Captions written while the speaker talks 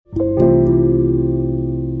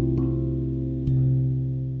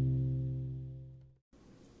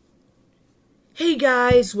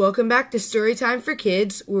guys, welcome back to Storytime for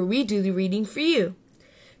Kids, where we do the reading for you.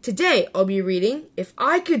 Today I'll be reading If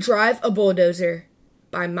I Could Drive a Bulldozer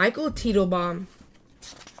by Michael Teitelbaum.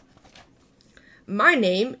 My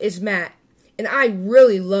name is Matt, and I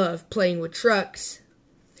really love playing with trucks.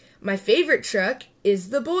 My favorite truck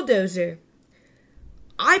is the bulldozer.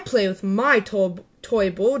 I play with my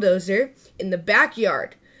toy bulldozer in the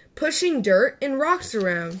backyard, pushing dirt and rocks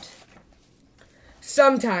around.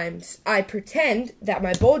 Sometimes I pretend that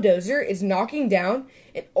my bulldozer is knocking down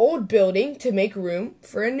an old building to make room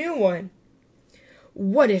for a new one.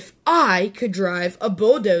 What if I could drive a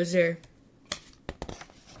bulldozer?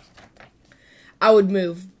 I would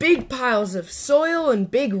move big piles of soil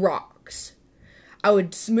and big rocks. I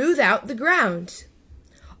would smooth out the ground.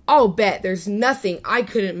 I'll bet there's nothing I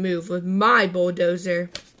couldn't move with my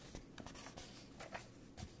bulldozer.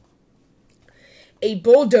 A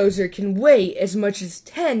bulldozer can weigh as much as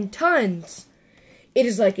 10 tons. It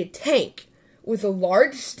is like a tank with a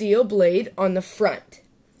large steel blade on the front.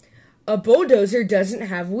 A bulldozer doesn't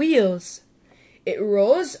have wheels. It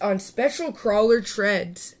rolls on special crawler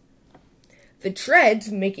treads. The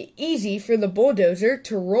treads make it easy for the bulldozer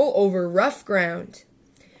to roll over rough ground.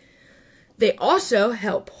 They also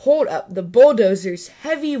help hold up the bulldozer's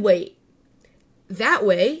heavy weight. That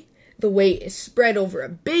way, the weight is spread over a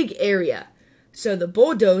big area, so the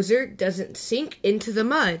bulldozer doesn't sink into the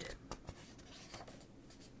mud.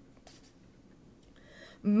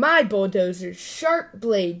 My bulldozer's sharp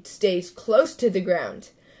blade stays close to the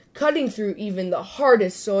ground, cutting through even the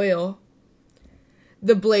hardest soil.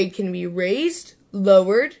 The blade can be raised,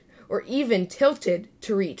 lowered, or even tilted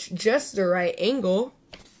to reach just the right angle.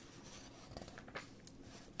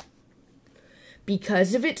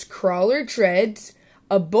 Because of its crawler treads,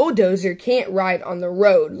 a bulldozer can't ride on the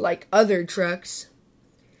road like other trucks.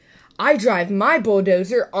 I drive my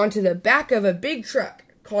bulldozer onto the back of a big truck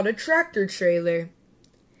called a tractor trailer.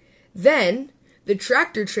 Then, the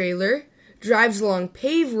tractor trailer drives along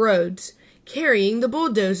paved roads carrying the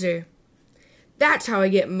bulldozer. That's how I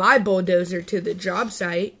get my bulldozer to the job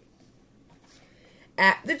site.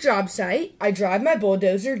 At the job site, I drive my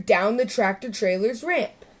bulldozer down the tractor trailer's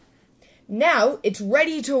ramp. Now it's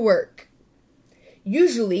ready to work.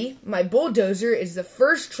 Usually, my bulldozer is the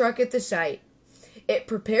first truck at the site. It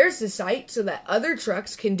prepares the site so that other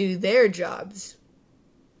trucks can do their jobs.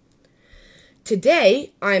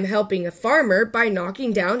 Today, I am helping a farmer by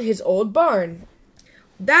knocking down his old barn.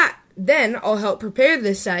 Then I'll help prepare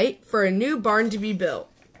the site for a new barn to be built.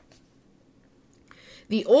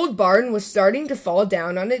 The old barn was starting to fall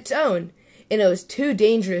down on its own, and it was too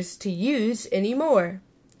dangerous to use anymore.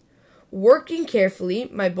 Working carefully,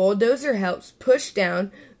 my bulldozer helps push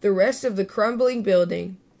down the rest of the crumbling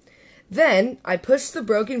building. Then, I push the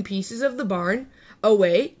broken pieces of the barn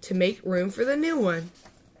away to make room for the new one.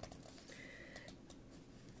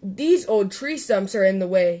 These old tree stumps are in the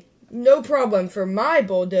way. No problem for my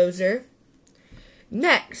bulldozer.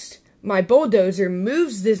 Next, my bulldozer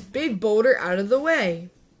moves this big boulder out of the way.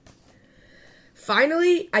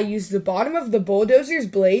 Finally, I use the bottom of the bulldozer's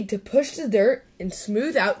blade to push the dirt and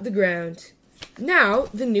smooth out the ground. Now,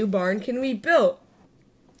 the new barn can be built.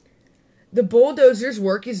 The bulldozer's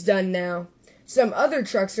work is done now. Some other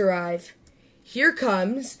trucks arrive. Here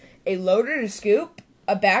comes a loader to scoop,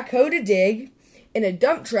 a backhoe to dig, and a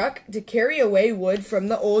dump truck to carry away wood from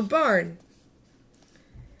the old barn.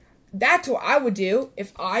 That's what I would do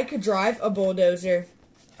if I could drive a bulldozer.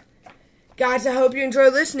 Guys, I hope you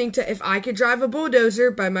enjoyed listening to If I Could Drive a Bulldozer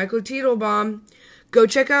by Michael Teitelbaum. Go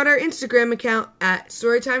check out our Instagram account at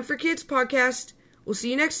Storytime for Kids Podcast. We'll see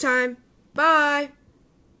you next time. Bye!